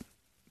 wouldn't it?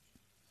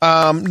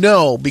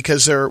 No,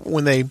 because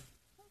when they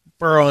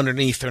burrow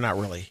underneath, they're not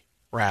really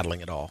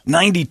rattling at all.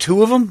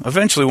 92 of them?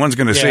 Eventually one's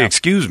going to say,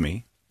 excuse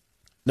me.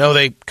 No,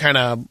 they kind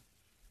of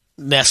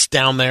nest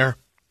down there,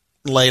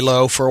 lay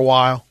low for a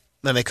while.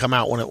 Then they come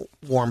out when it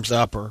warms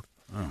up. Or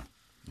all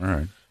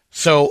right.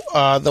 So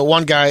the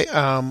one guy,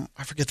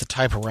 I forget the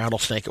type of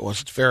rattlesnake it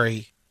was.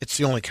 It's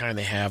the only kind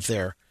they have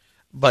there,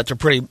 but they're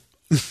pretty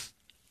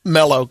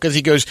mellow because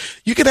he goes,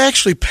 you could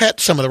actually pet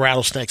some of the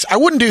rattlesnakes. I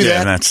wouldn't do that.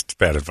 Yeah, that's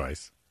bad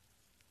advice.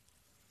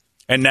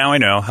 And now I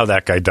know how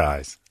that guy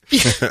dies.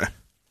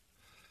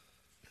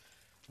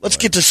 Let's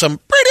get to some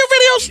radio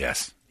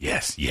videos.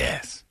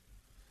 Yes.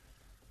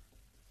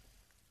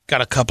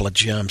 Got a couple of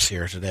gems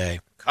here today.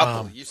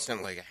 Couple? You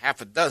sent like a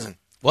half a dozen.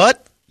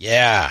 What?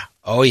 Yeah.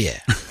 Oh, yeah.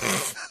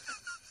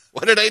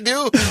 What did I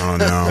do? Oh,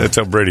 no. That's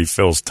how Brady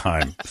fills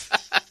time.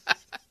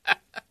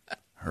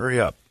 Hurry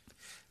up.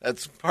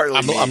 That's partly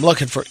I'm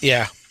looking for,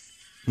 yeah.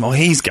 Well,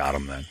 he's got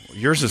them then.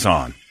 Yours is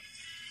on.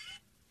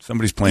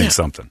 Somebody's playing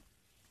something.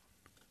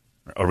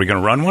 Are we going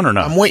to run one or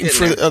not? I'm waiting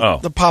for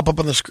the pop up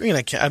on the screen.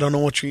 I don't know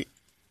what you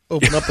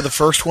open up with the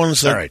first one.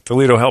 All right,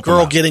 Toledo, help him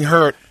girl out. getting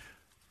hurt.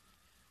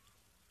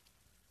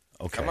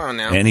 Okay. Come on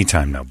now.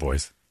 Anytime now,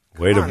 boys.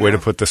 Way to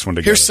put this one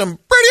together. Here's some radio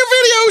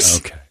videos.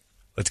 Okay.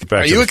 Let's get back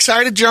Are to you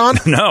excited, John?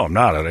 No, I'm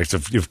not.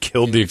 You've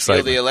killed the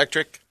excitement. Feel the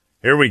electric?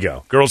 Here we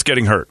go. Girl's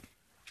getting hurt.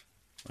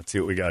 Let's see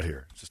what we got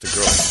here. Just a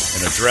girl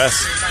in a dress.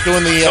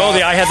 Doing the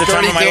I had the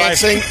time of my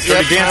dancing. life.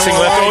 Dirty dancing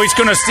lift. Oh, she's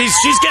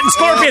getting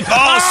scorpion.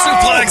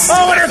 suplex.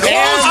 Oh, and her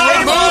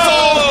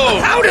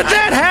clothes. How did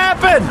that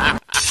happen?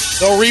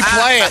 They'll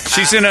replay it.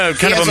 She's in a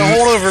kind He of has a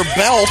hold of her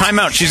belt.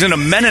 Timeout. She's in a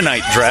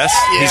Mennonite dress.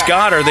 Yeah. He's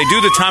got her. They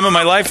do the time of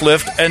my life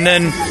lift, and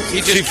then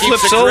He she just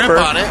flips keeps a over. grip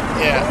on it.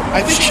 Yeah.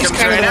 I think She she's comes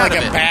kind of right in out like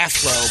of a it.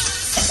 bathrobe.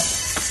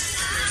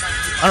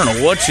 I don't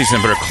know what she's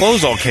in, but her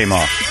clothes all came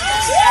off.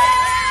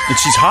 And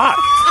she's hot.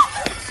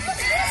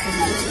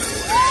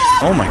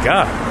 Oh, my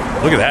God.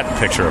 Look at that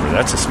picture of her.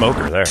 That's a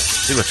smoker there.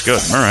 She looks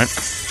good. All right.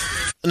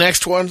 The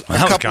next one,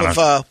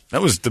 That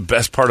was the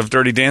best part of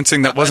Dirty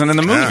Dancing that wasn't in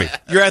the movie.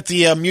 You're at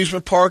the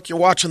amusement park. You're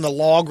watching the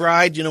log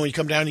ride. You know, when you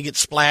come down, you get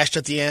splashed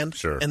at the end.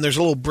 Sure. And there's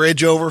a little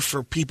bridge over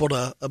for people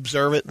to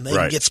observe it, and they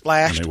can get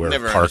splashed. And they wear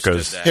Never parkas.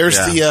 understood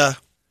that.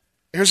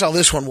 Here's how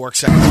this one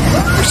works out.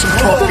 There's some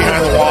torque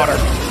behind the water.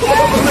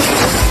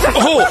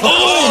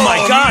 Oh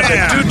my God!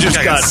 That dude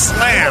just got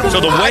slammed. So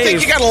the I think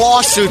wave, you got a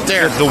lawsuit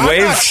there. the I'm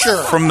wave not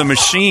sure. from the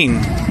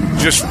machine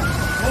just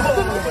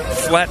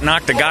flat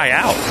knocked the guy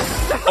out.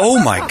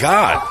 Oh my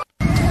God!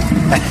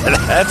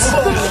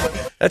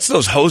 That's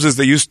those hoses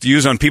they used to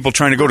use on people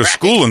trying to go to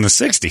school in the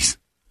 '60s.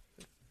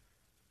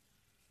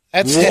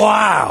 That's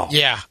Wow. it.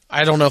 Yeah,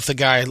 I don't know if the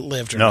guy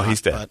lived or No, not.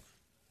 he's dead. But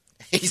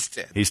He's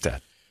dead. He's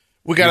dead.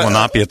 we He got will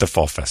not be at the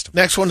fall festival.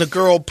 next one. The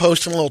girl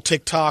posting a little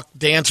TikTok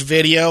dance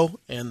video,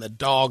 and the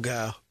dog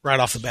right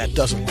off the bat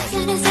doesn't like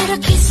it.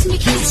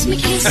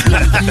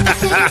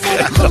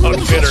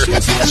 Dog bit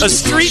her. A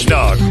street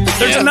dog.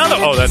 There's another.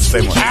 Oh, that's the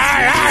same one. Bit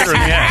her in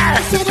the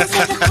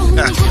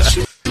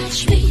ass.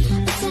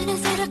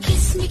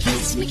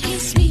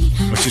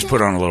 Well, she's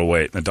put on a little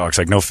weight, and the dog's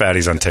like, no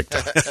fatties on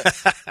TikTok.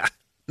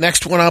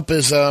 Next one up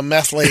is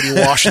meth lady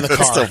washing the car.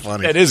 That's still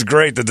funny. It is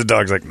great that the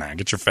dog's like, nah,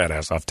 get your fat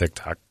ass off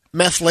TikTok.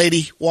 Meth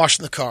lady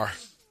washing the car.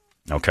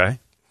 Okay.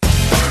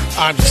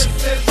 I'm just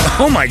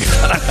Oh, my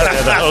God.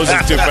 The hose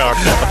is too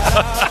powerful.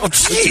 Oh,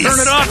 jeez. Turn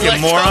it off, you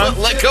moron.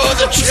 Let go of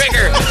the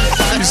trigger.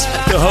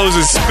 The hose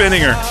is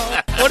spinning her.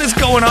 What is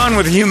going on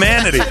with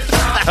humanity?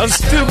 How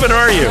stupid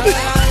are you?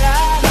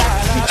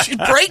 she's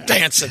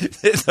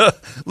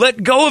breakdancing.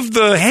 Let go of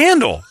the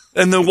handle,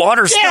 and the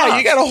water stops. Yeah,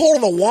 you got a hold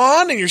of the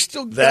wand, and you're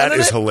still That gunning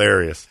is it?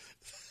 hilarious.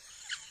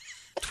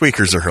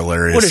 Tweakers are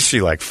hilarious. What is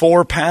she, like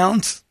 4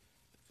 pounds?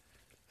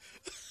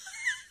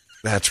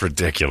 That's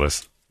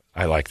ridiculous.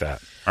 I like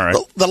that. All right.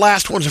 The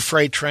last one's a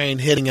freight train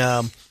hitting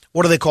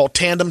what do they call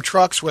tandem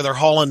trucks where they're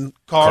hauling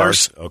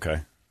cars?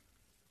 Okay.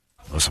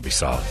 Those will be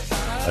solid.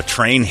 A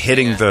train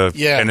hitting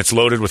and it's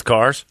loaded with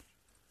cars?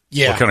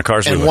 Yeah. What kind of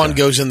cars do And we look one at?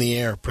 goes in the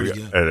air. Pretty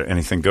good.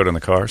 Anything good in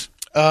the cars?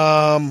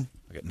 Nice.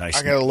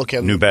 I gotta look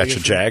at new the batch biggest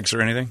of Jags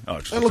or anything? Oh,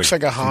 It looks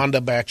like a Honda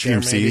back there,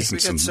 maybe.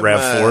 GMCs and We got some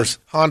RAV4s.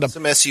 Honda.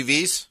 Some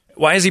SUVs.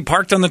 Why is he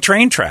parked on the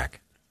train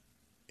track?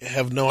 I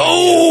have no idea.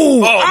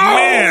 Oh,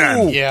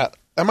 man. Yeah.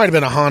 That might have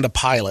been a Honda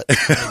Pilot.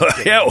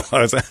 Yeah, it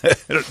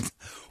was.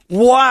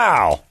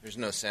 Wow. There's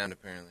no sound,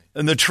 apparently.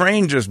 And the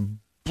train just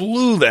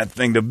blew that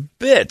thing to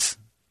bits.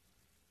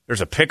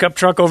 There's a pickup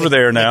truck over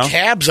there now. The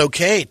cab's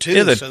okay, too.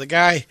 Yeah, so the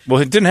guy,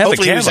 Well, it didn't have the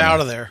hopefully cab he was on out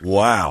it. of there.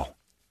 Wow.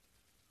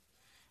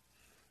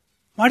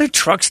 Why do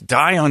trucks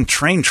die on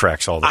train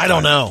tracks all the time? I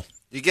don't know.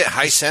 You get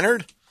high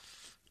centered?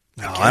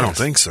 No, I don't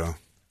think so.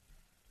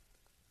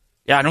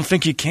 Yeah, I don't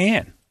think you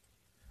can.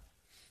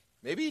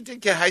 Maybe he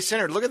did get high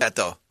centered. Look at that,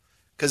 though.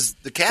 Because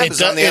the cab It is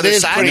do- on the it other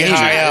is side pretty of the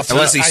high tracks. up.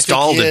 Unless he I think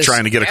stalled he it is.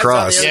 trying to get Cab's on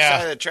across. the other Yeah.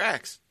 side of the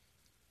tracks.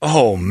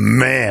 Oh,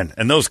 man.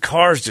 And those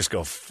cars just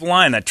go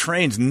flying. That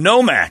train's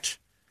no match.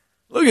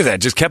 Look at that.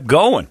 Just kept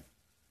going.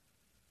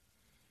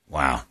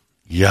 Wow.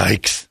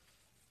 Yikes.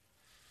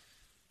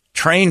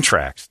 Train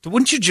tracks.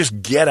 Wouldn't you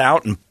just get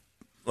out and,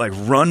 like,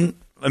 run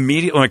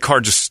immediately? My car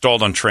just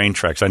stalled on train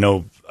tracks. I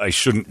know I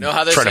shouldn't Know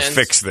how this try to ends?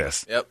 fix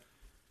this. Yep.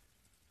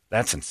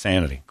 That's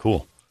insanity.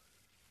 Cool.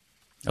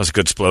 That was a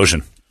good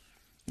explosion.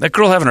 That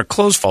girl having her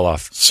clothes fall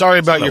off. Sorry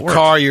about That your works.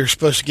 car. You're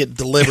supposed to get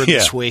delivered Yeah.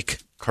 this week.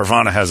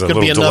 Carvana has a Could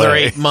little be another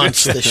delay. 8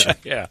 months this year.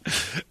 Yeah,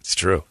 it's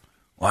true.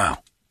 Wow.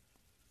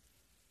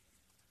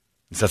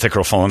 Is that the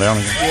girl falling down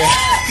again? Yeah.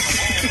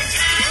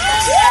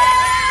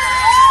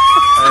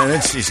 And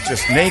then she's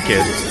just naked.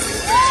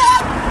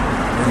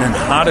 And then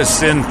hot as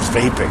sin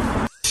vaping.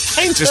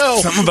 I know.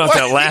 Just something about Why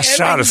that last the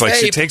shot. It's like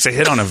she vape? takes a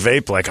hit on a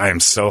vape like, I am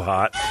so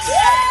hot.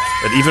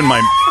 That even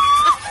my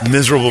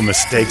miserable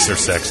mistakes are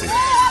sexy.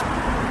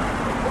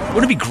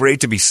 Wouldn't it be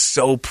great to be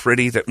so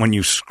pretty that when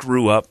you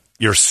screw up,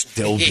 you're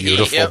still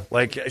beautiful? Yep.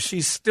 Like,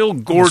 she's still I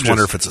just gorgeous.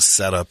 wonder if it's a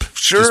setup.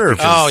 Sure.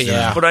 Oh,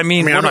 yeah. But I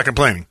mean, I'm not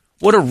complaining.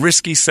 what a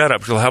risky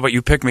setup. How about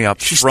you pick me up,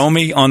 throw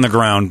me on the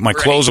ground, my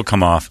clothes will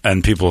come off,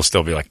 and people will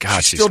still be like,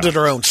 God, she's Still hot. did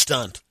her own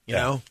stunt, you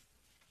Yeah. know?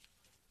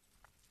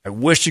 I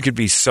wish you could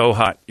be so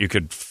hot you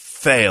could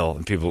fail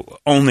and people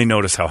only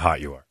notice how hot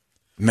you are.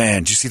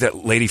 Man, did you see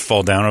that lady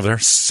fall down over there?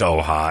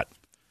 So hot.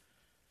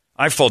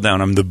 I fall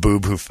down. I'm the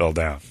boob who fell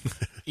down.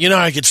 You know,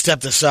 I could step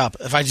this up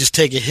if I just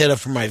take a hit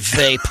from my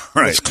vape.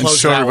 Right. Let's And close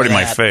show it out everybody with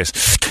my that.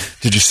 face.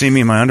 Did you see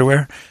me in my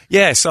underwear?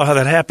 Yeah, I saw how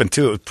that happened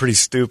too. It was pretty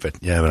stupid.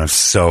 Yeah, but I'm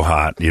so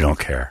hot. You don't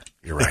care.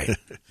 You're right.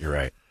 You're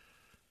right.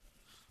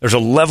 There's a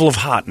level of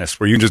hotness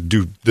where you can just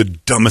do the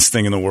dumbest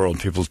thing in the world.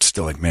 People are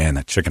still like, man,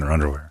 that chick in her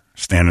underwear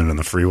standing in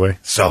the freeway.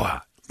 So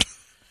hot.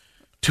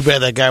 Too bad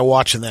that guy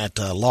watching that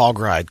log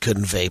ride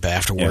couldn't vape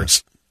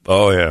afterwards.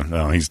 Oh, yeah.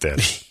 No, he's dead.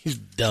 He's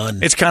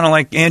done. It's kind of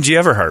like Angie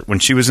Everhart when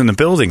she was in the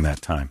building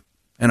that time.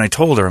 And I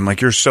told her, I'm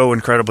like, you're so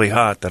incredibly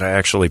hot that I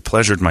actually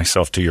pleasured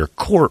myself to your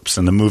corpse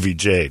in the movie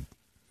Jade.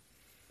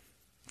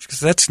 Because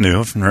that's new. I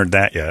haven't heard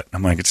that yet.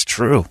 I'm like, it's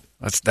true.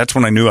 That's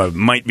when I knew I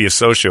might be a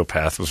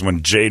sociopath, was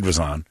when Jade was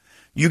on.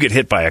 You get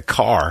hit by a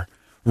car,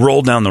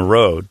 roll down the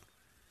road.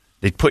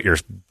 They put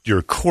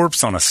your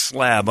corpse on a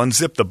slab,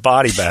 unzip the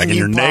body bag, and You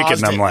you're naked.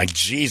 paused And I'm it. like,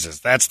 Jesus,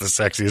 that's the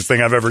sexiest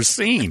thing I've ever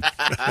seen.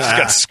 It's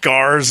got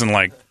scars and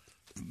like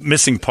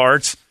missing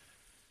parts.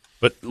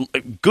 But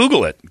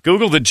Google it.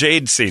 Google the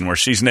Jade scene where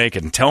she's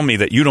naked and tell me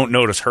that you don't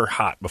notice her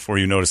hot before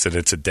you notice that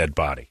it's a dead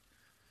body.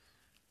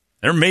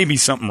 There may be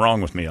something wrong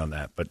with me on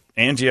that, but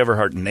Angie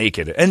Everhart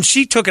naked. And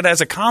she took it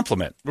as a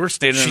compliment. We're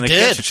standing in the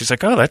kitchen. She's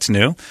like, oh, that's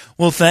new.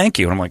 Well, thank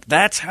you. And I'm like,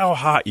 that's how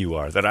hot you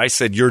are, that I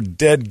said your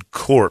dead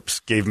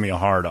corpse gave me a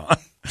hard on.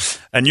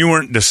 And you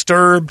weren't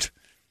disturbed.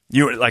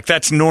 You were like,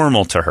 that's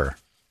normal to her.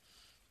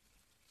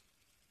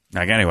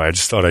 Like, anyway, I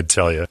just thought I'd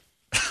tell you.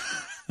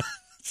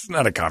 It's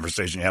not a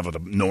conversation you have with a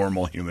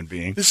normal human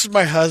being. This is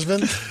my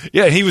husband.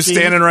 Yeah, he was Steve?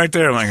 standing right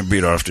there. I'm like, I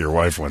beat off to your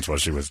wife once while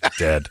she was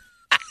dead.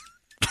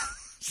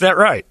 Is that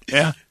right?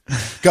 Yeah.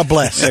 God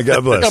bless. Yeah,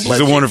 God bless. God bless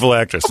She's a you. wonderful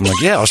actress. I'm like,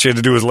 yeah, all she had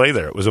to do was lay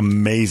there. It was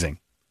amazing.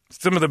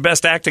 Some of the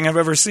best acting I've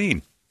ever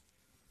seen.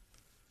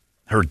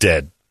 Her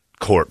dead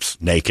corpse,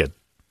 naked.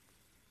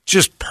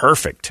 Just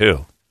perfect,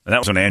 too. And that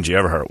was when Angie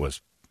Everhart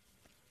was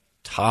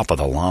top of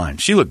the line.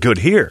 She looked good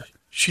here.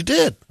 She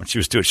did. When she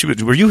was doing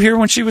it. Were you here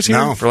when she was here?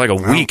 No. For like a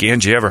No. week,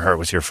 Angie Everhart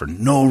was here for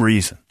no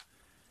reason.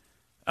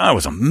 I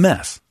was a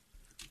mess.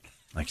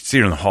 Like, you see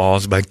her in the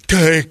halls, like,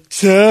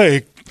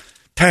 take,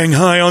 tang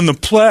high on the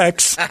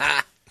plex.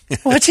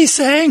 What's he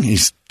saying?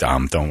 He's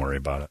dumb. Don't worry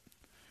about it.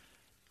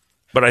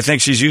 But I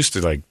think she's used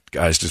to, like,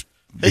 guys just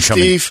Hey,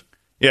 becoming... Steve.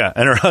 Yeah,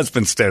 and her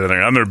husband's standing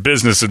there. I'm her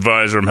business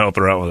advisor. I'm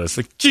helping her out with this.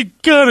 Like, she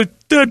got a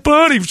dead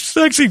body.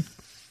 Sexy.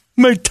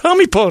 Made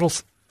tummy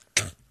puddles.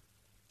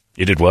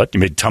 You did what? You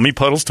made tummy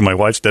puddles to my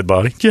wife's dead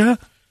body? Yeah.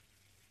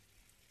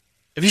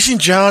 Have you seen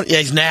John? Yeah,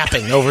 he's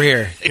napping over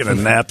here. Taking a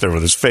nap there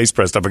with his face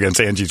pressed up against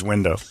Angie's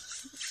window.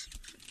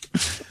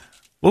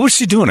 What was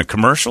she doing? A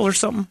commercial or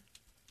something?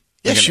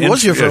 Yeah, Like she an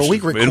was here for a she-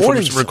 week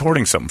recording.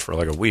 recording something for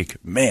like a week.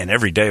 Man,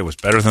 every day was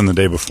better than the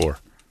day before.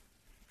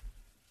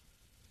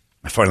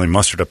 I finally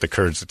mustered up the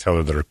courage to tell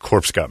her that her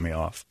corpse got me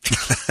off.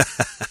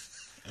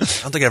 I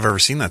don't think I've ever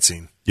seen that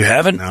scene. You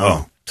haven't? No.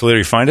 Oh, Toledo,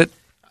 you find it?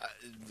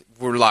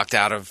 We're locked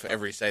out of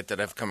every site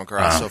that I've come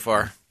across so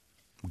far.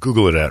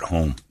 Google it at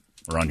home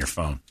or on your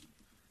phone.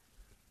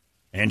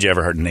 Angie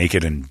Everhart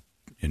naked in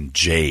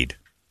Jade.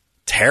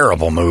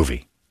 Terrible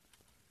movie.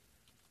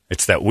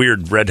 It's that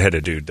weird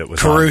redheaded dude that was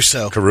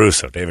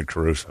Caruso. David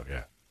Caruso,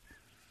 yeah.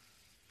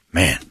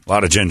 Man, a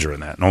lot of ginger in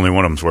that, and only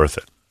one of them's worth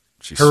it.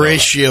 She's so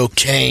Horatio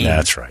Kane.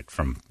 That's right.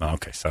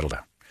 Okay, settle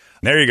down.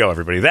 There you go,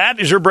 everybody. That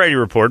is your Brady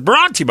Report,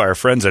 brought to you by our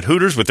friends at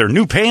Hooters with their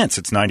new pants.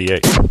 It's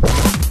 98.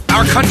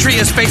 Our country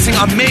is facing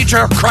a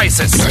major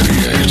crisis.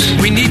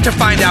 98. We need to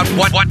find out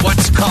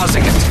what's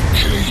causing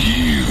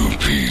it.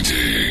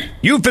 KUPD.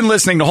 You've been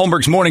listening to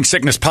Holmberg's Morning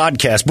Sickness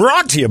Podcast,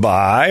 brought to you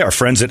by our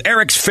friends at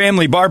Eric's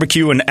Family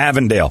Barbecue in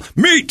Avondale.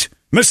 Meet,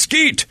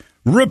 mesquite,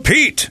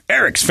 repeat.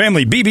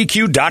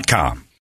 Eric'sFamilyBBQ.com.